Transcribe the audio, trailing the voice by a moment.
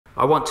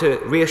I want to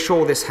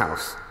reassure this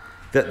House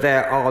that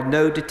there are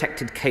no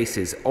detected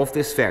cases of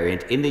this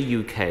variant in the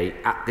UK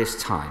at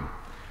this time,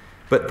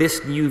 but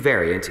this new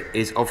variant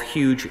is of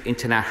huge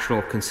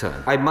international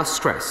concern. I must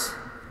stress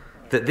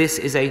that this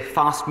is a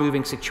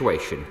fast-moving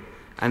situation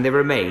and there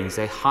remains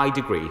a high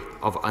degree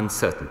of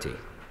uncertainty.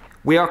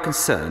 We are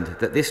concerned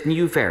that this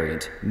new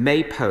variant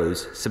may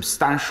pose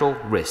substantial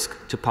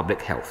risk to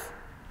public health.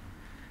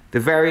 The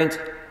variant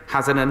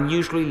has an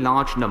unusually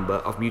large number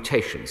of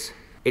mutations.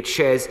 It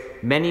shares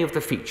many of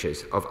the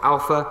features of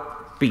alpha,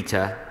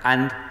 beta,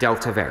 and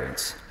delta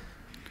variants.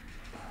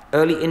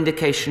 Early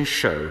indications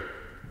show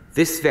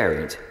this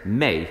variant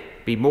may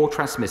be more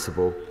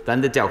transmissible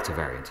than the delta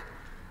variant,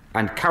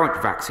 and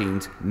current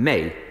vaccines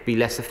may be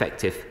less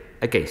effective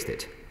against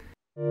it.